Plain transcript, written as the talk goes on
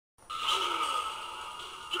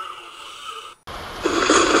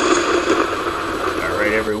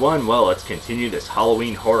everyone, well, let's continue this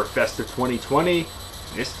Halloween Horror Fest of 2020,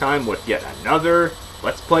 this time with yet another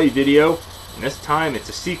Let's Play video, and this time it's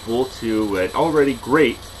a sequel to an already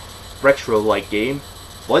great retro-like game,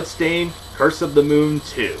 Bloodstained, Curse of the Moon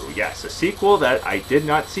 2. Yes, a sequel that I did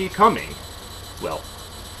not see coming. Well,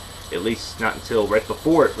 at least not until right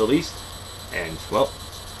before it released, and, well,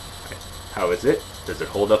 how is it? Does it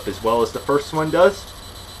hold up as well as the first one does?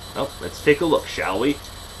 Well, let's take a look, shall we?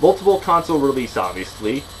 Multiple console release,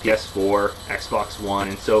 obviously, PS4, Xbox One,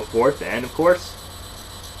 and so forth, and of course,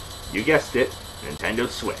 you guessed it, Nintendo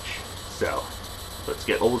Switch. So, let's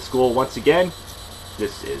get old school once again.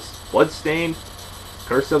 This is Bloodstained,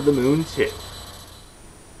 Curse of the Moon 2.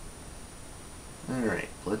 Alright,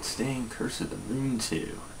 Bloodstained, Curse of the Moon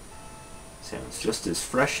 2. Sounds just as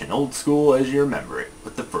fresh and old school as you remember it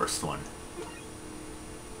with the first one.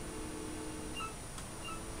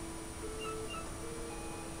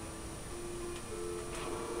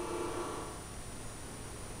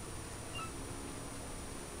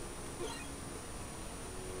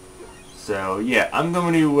 So yeah, I'm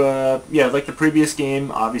going to, like the previous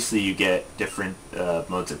game, obviously you get different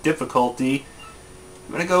modes of difficulty.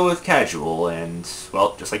 I'm going to go with casual, and,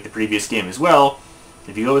 well, just like the previous game as well,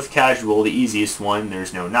 if you go with casual, the easiest one,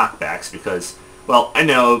 there's no knockbacks, because, well, I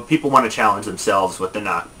know people want to challenge themselves with the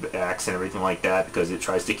knockbacks and everything like that, because it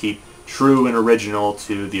tries to keep true and original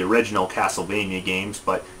to the original Castlevania games,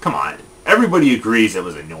 but come on, everybody agrees it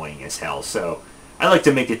was annoying as hell, so I like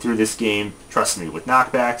to make it through this game. Trust me, with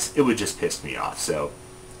knockbacks, it would just piss me off. So,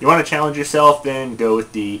 you want to challenge yourself, then go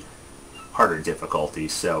with the harder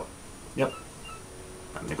difficulties. So, yep.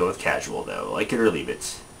 I'm going to go with casual, though. Like it or leave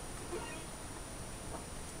it.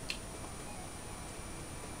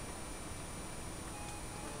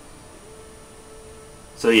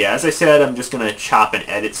 So yeah, as I said, I'm just going to chop and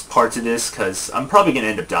edit parts of this, because I'm probably going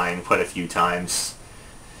to end up dying quite a few times.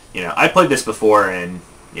 You know, I played this before, and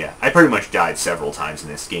yeah, I pretty much died several times in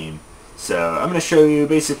this game. So I'm going to show you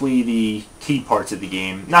basically the key parts of the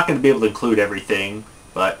game. Not going to be able to include everything,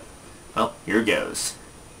 but, well, here goes.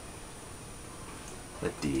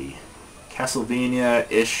 Let the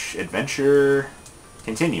Castlevania-ish adventure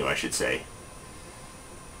continue, I should say.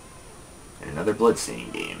 And another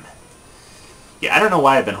Bloodstained game. Yeah, I don't know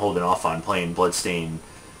why I've been holding off on playing Bloodstained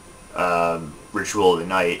Ritual of the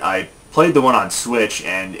Night. I played the one on Switch,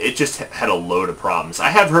 and it just had a load of problems. I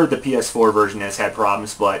have heard the PS4 version has had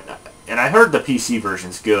problems, and I heard the PC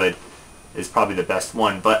version's good, is probably the best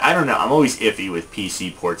one, but I don't know, I'm always iffy with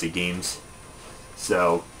PC ports of games.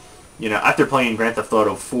 So, you know, after playing Grand Theft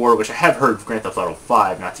Auto 4, which I have heard Grand Theft Auto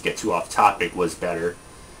 5, not to get too off topic, was better.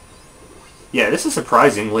 Yeah, this is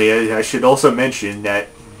surprisingly, I should also mention that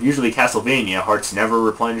usually Castlevania, hearts never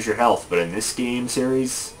replenish your health, but in this game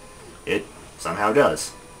series, it somehow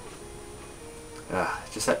does.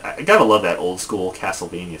 I gotta love that old school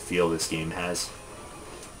Castlevania feel this game has.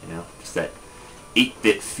 You know, just that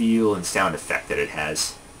 8-bit feel and sound effect that it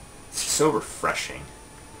has. It's just so refreshing.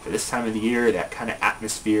 For this time of the year, that kind of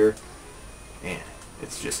atmosphere, man,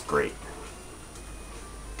 it's just great.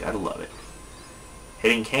 Gotta love it.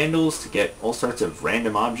 Hitting candles to get all sorts of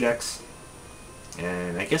random objects.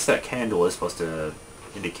 And I guess that candle is supposed to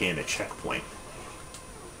indicate a checkpoint.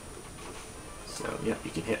 So, yep,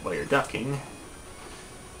 you can hit while you're ducking.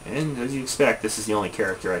 And, as you expect, this is the only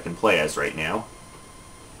character I can play as right now.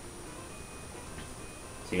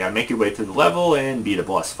 So you gotta make your way through the level and beat a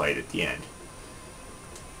boss fight at the end.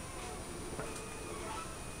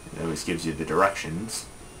 It always gives you the directions.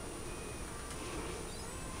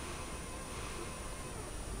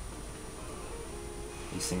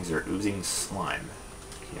 These things are oozing slime.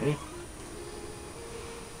 Okay.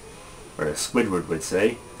 Or as Squidward would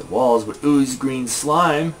say, the walls would ooze green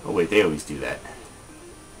slime. Oh wait, they always do that.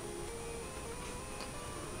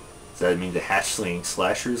 Does that mean the hatchling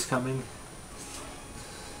slasher is coming?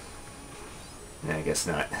 Yeah, I guess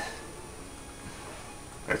not.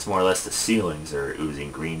 Or it's more or less the ceilings are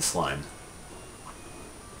oozing green slime.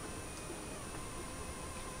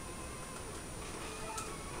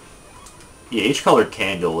 Yeah, each colored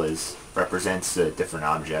candle represents a different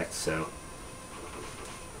object, so,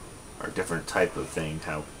 or a different type of thing,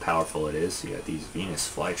 how powerful it is. You got these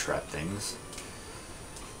Venus flytrap things.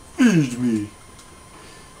 Feed me!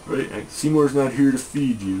 Right, Seymour's not here to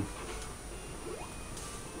feed you.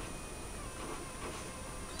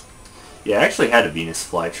 Yeah, I actually had a Venus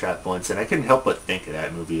flytrap once, and I couldn't help but think of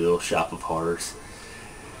that movie, Little Shop of Horrors.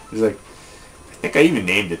 It was like, I think I even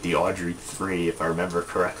named it the Audrey 3, if I remember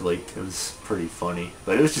correctly. It was pretty funny.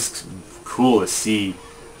 But it was just cool to see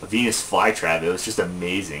a Venus flytrap. It was just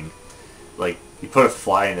amazing. like, you put a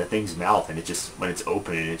fly in the thing's mouth and it just, when it's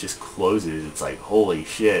opening, it just closes. It's like, holy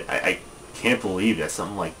shit. I can't believe that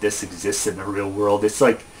something like this exists in the real world. It's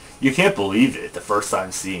like, you can't believe it the first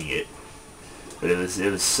time seeing it. But it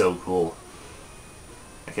was so cool.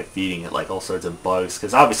 I kept feeding it like all sorts of bugs,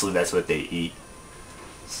 because obviously that's what they eat.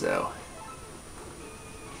 So.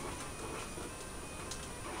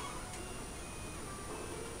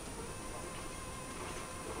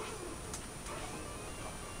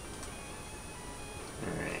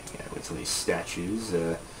 Alright, gotta wait till these statues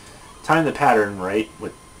time the pattern right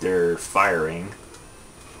with their firing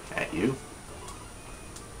at you.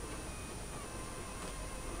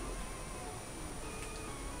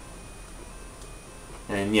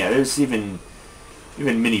 And yeah, there's even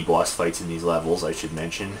mini boss fights in these levels, I should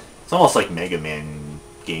mention. It's almost like Mega Man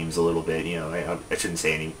games a little bit, you know. I shouldn't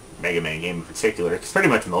say any Mega Man game in particular, because pretty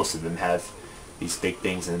much most of them have these big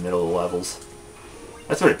things in the middle of the levels.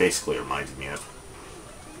 That's what it basically reminds me of.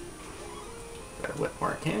 Gotta whip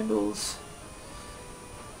more candles.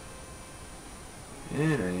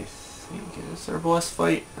 And I think, is this our boss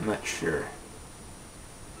fight? I'm not sure.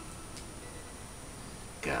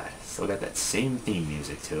 God, still got that same theme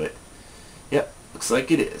music to it. Yep, looks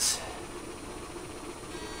like it is.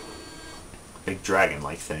 Big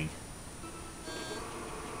dragon-like thing.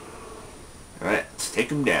 Alright, let's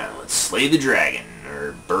take him down. Let's slay the dragon,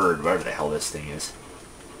 or bird, whatever the hell this thing is.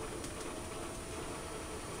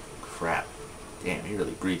 Crap. Damn, he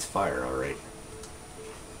really breathes fire, alright.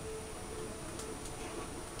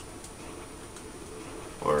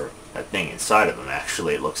 Or that thing inside of him,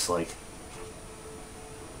 actually, it looks like.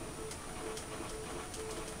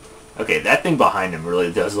 Okay, that thing behind him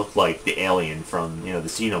really does look like the alien from, you know, the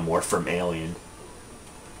xenomorph from Alien.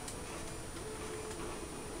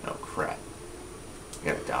 Oh, crap. I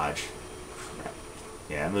gotta dodge. Crap.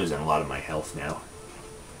 Yeah, I'm losing a lot of my health now.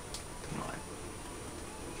 Come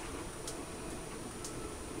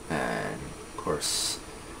on. And, of course,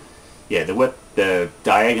 yeah, the whip, the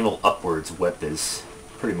diagonal upwards whip is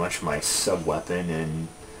pretty much my sub-weapon, and,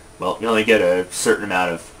 well, you only get a certain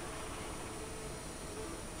amount of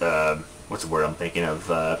what's the word I'm thinking of,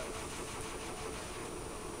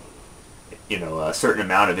 you know, a certain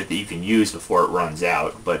amount of it that you can use before it runs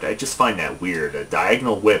out, but I just find that weird. A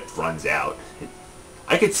diagonal whip runs out.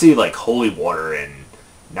 I could see, like, holy water and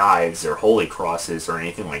knives or holy crosses or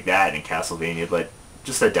anything like that in Castlevania, but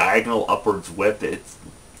just a diagonal upwards whip,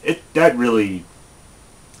 that really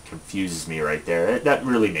confuses me right there. That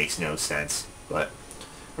really makes no sense, but...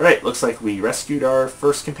 Alright, looks like we rescued our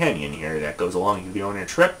first companion here that goes along with you on your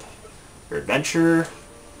trip, your adventure.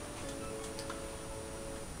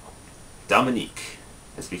 Dominique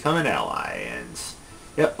has become an ally, and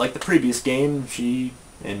yep, like the previous game, she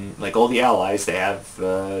and like all the allies, they have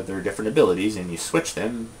their different abilities, and you switch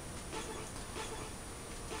them,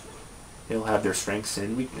 they'll have their strengths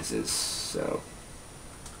and weaknesses. So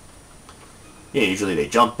yeah, usually they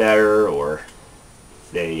jump better, or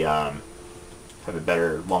they have a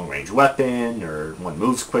better long-range weapon, or one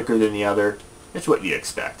moves quicker than the other. It's what you'd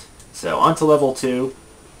expect. So, on to level 2.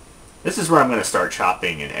 This is where I'm going to start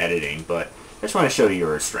chopping and editing, but I just want to show you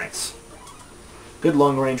your strengths. Good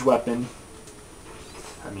long-range weapon.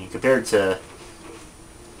 I mean, compared to...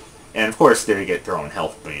 And, of course, they get their own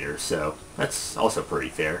health meter, so that's also pretty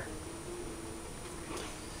fair.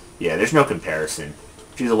 Yeah, there's no comparison.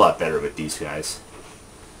 She's a lot better with these guys.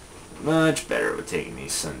 Much better with taking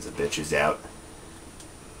these sons of bitches out.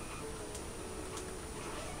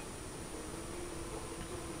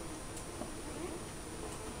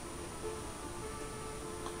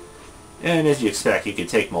 And as you expect, you can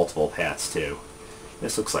take multiple paths too.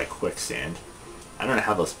 This looks like quicksand. I don't know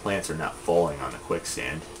how those plants are not falling on the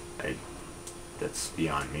quicksand. That's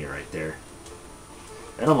beyond me right there.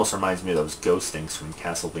 That almost reminds me of those ghost things from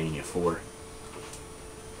Castlevania 4.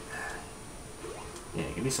 Yeah,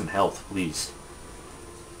 give me some health, please.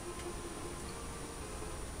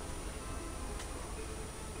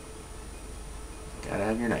 Gotta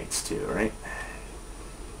have your knights too, right?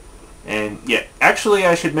 And yeah, actually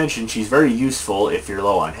I should mention she's very useful if you're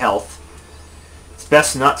low on health. It's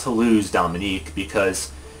best not to lose Dominique,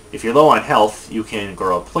 because if you're low on health, you can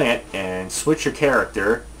grow a plant and switch your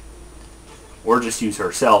character, or just use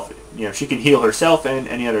herself. You know, she can heal herself and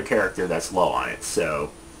any other character that's low on it. So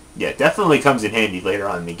yeah, it definitely comes in handy later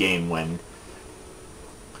on in the game when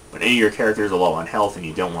any of your characters are low on health and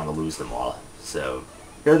you don't want to lose them all. So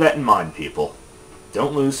bear that in mind, people.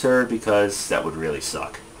 Don't lose her, because that would really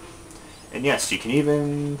suck. And yes, you can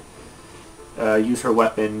even use her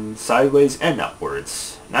weapon sideways and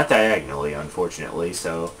upwards. Not diagonally, unfortunately,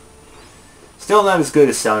 so... Still not as good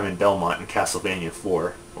as Simon Belmont in Castlevania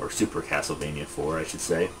 4. Or Super Castlevania 4, I should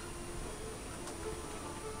say.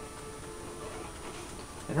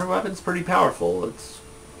 And her weapon's pretty powerful. It's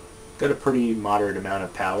got a pretty moderate amount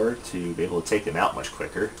of power to be able to take them out much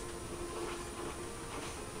quicker.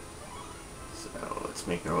 So let's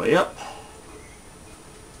make our way up.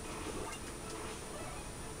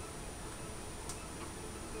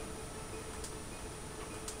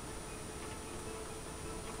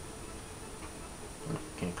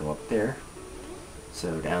 Can't go up there.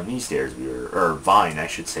 So down these stairs or vine I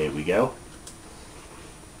should say we go.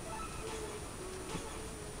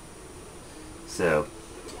 So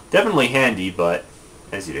definitely handy, but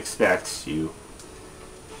as you'd expect,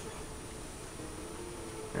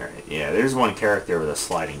 Alright, yeah, there's one character with a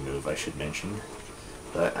sliding move I should mention.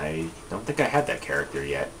 But I don't think I have that character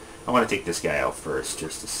yet. I want to take this guy out first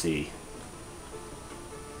just to see.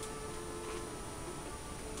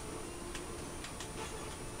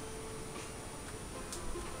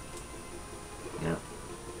 No.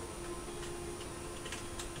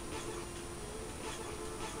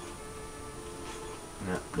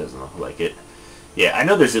 No, doesn't look like it. Yeah, I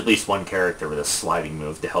know there's at least one character with a sliding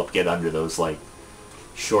move to help get under those, like,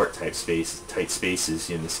 short tight spaces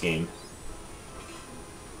in this game.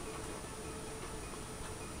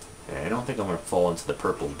 Yeah, I don't think I'm going to fall into the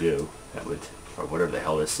purple goo. That would, or whatever the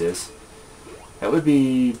hell this is. That would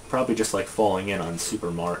be probably just like falling in on Super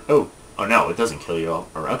Mario. Oh no, it doesn't kill you.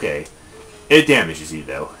 Or okay. It damages you,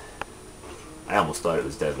 though. I almost thought it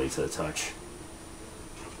was deadly to the touch.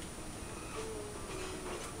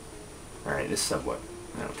 Alright, this is what...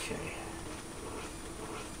 Okay.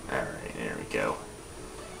 Alright, there we go.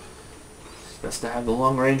 It's best to have the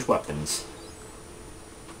long-range weapons.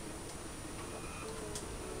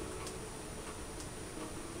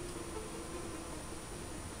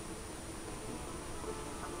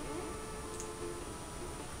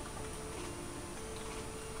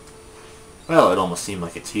 Well, it almost seemed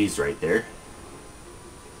like a tease right there.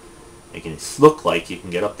 Making it look like you can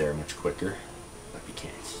get up there much quicker, but you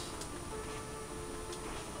can't.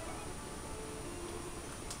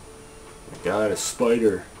 I got a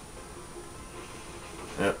spider.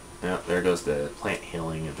 Yep, there goes the plant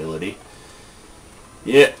healing ability.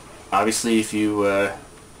 Yeah, obviously if you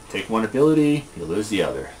take one ability, you lose the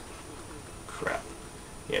other. Crap.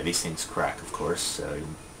 Yeah, these things crack, of course, so you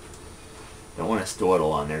don't want to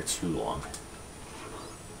dawdle on there too long.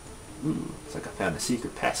 Ooh, it's like I found a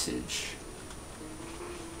secret passage.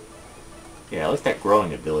 Yeah, I like that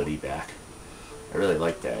growing ability back. I really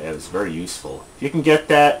like that. It was very useful. If you can get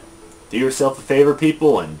that, do yourself a favor,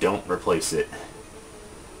 people, and don't replace it.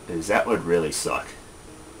 Because that would really suck.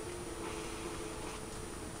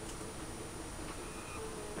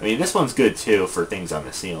 I mean, this one's good, too, for things on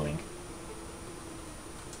the ceiling.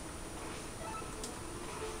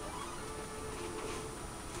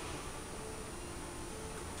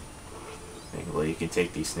 Well, you can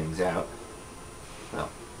take these things out. Well,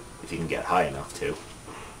 if you can get high enough to.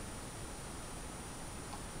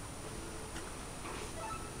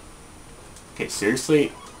 Okay,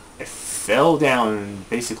 seriously? I fell down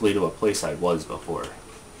basically to a place I was before.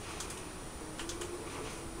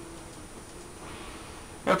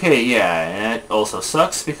 Okay, yeah, and that also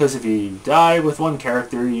sucks because if you die with one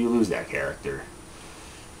character, you lose that character.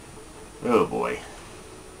 Oh boy.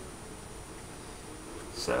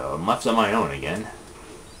 So, I'm left on my own again.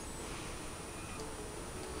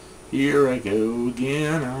 Here I go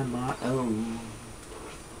again on my own.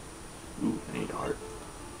 Ooh, I need a heart.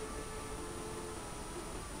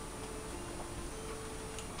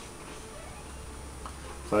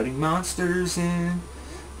 Fighting monsters in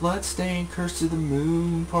Bloodstained, Curse to the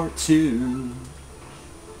Moon, Part 2.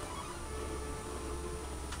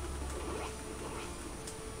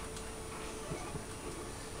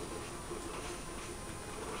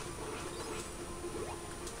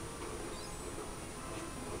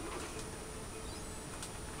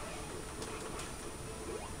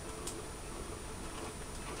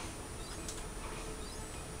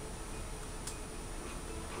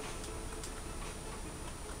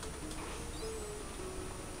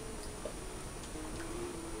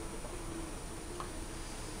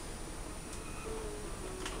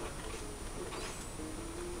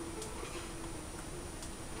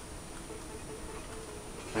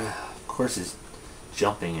 Of course, his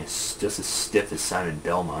jumping is just as stiff as Simon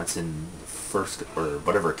Belmont's in the first, or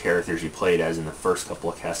whatever characters you played as in the first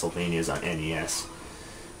couple of Castlevanias on NES.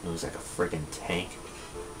 It was like a friggin' tank.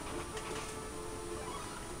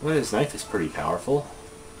 Well, his knife is pretty powerful.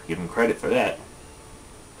 Give him credit for that.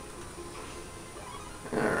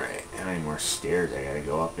 Alright, how many more stairs I gotta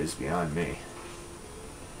go up is beyond me.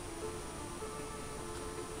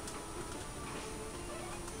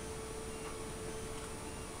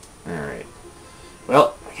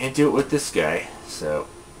 I can't do it with this guy, so...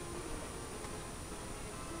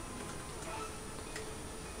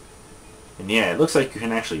 And yeah, it looks like you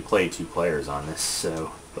can actually play 2 players on this,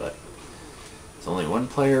 so... But... It's only 1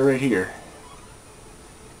 player right here.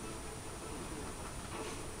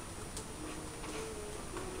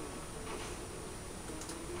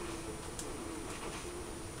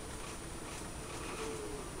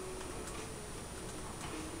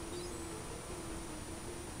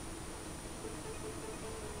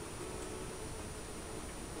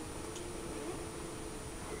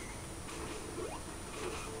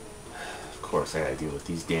 Of course, I gotta deal with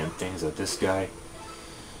these damn things with this guy.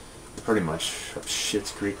 Pretty much up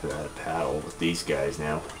shit's creek without a paddle with these guys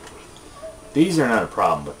now. These are not a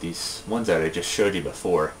problem, but these ones that I just showed you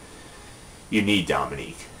before, you need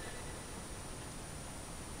Dominique.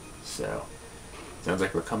 So, sounds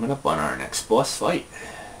like we're coming up on our next boss fight.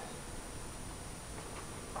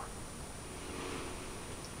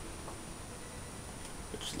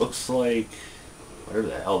 Which looks like, whatever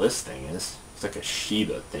the hell this thing is. It's like a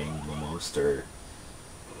Shiba thing almost, or...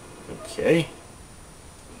 Okay.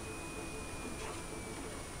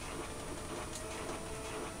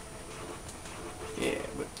 Yeah,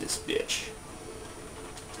 whip this bitch.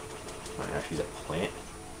 Oh, now she's a plant.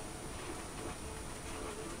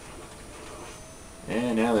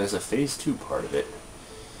 And now there's a phase 2 part of it.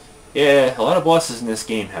 Yeah, a lot of bosses in this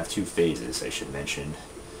game have 2 phases, I should mention.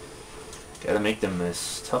 Gotta make them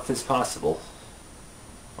as tough as possible.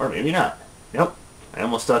 Or maybe not. Nope. I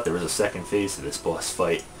almost thought there was a second phase to this boss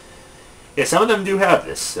fight. Yeah, some of them do have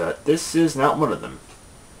this. This is not one of them.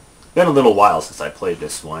 Been a little while since I played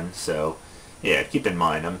this one, so... Yeah, keep in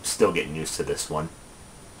mind, I'm still getting used to this one.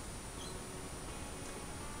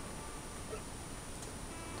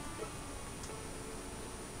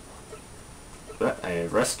 But I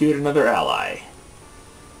have rescued another ally.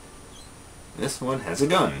 This one has a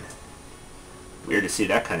gun. Weird to see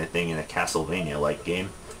that kind of thing in a Castlevania-like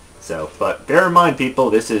game. So, but bear in mind,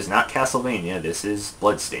 people, this is not Castlevania, this is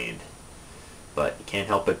Bloodstained. But you can't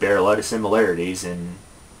help but bear a lot of similarities and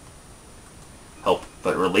help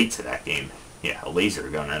but relate to that game. Yeah, a laser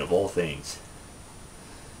gun out of all things.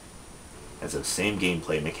 Has those same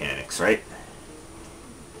gameplay mechanics, right?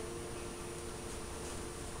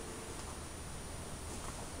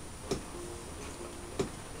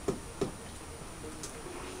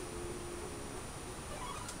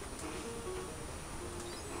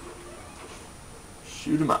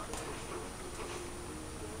 Shoot 'em up.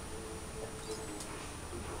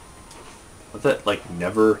 With that, like,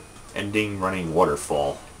 never-ending running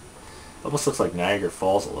waterfall. Almost looks like Niagara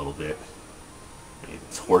Falls a little bit. I mean,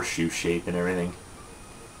 it's horseshoe shape and everything.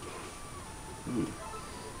 Ooh.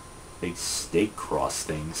 Big stake cross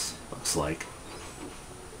things, looks like.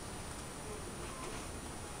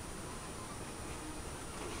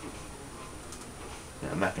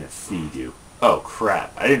 Yeah, I'm not going to feed you. Oh,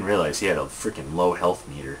 crap. I didn't realize he had a freaking low health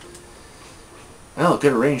meter. Well,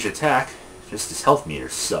 good ranged attack. Just his health meter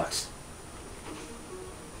sucks.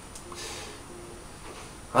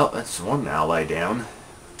 Well, that's one ally down.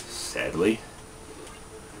 Sadly.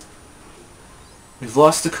 We've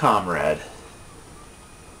lost a comrade.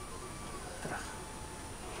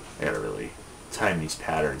 I gotta really time these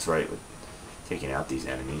patterns right with taking out these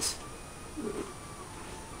enemies.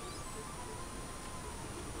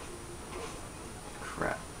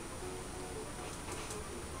 Crap.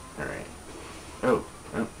 Alright. Oh,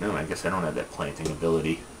 no, I guess I don't have that planting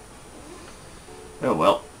ability. Oh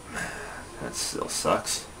well. That still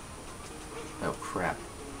sucks. Oh crap.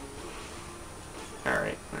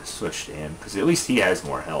 Alright, I'm going to switch to him, because at least he has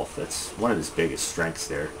more health. That's one of his biggest strengths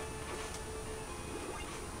there.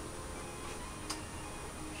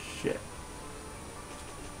 Shit.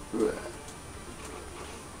 Ugh.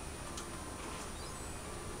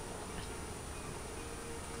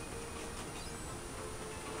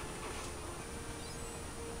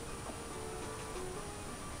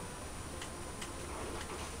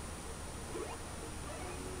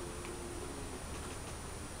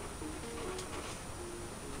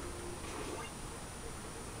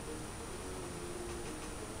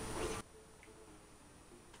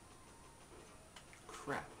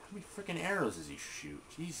 Crap. How many freaking arrows does he shoot?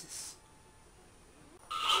 Jesus.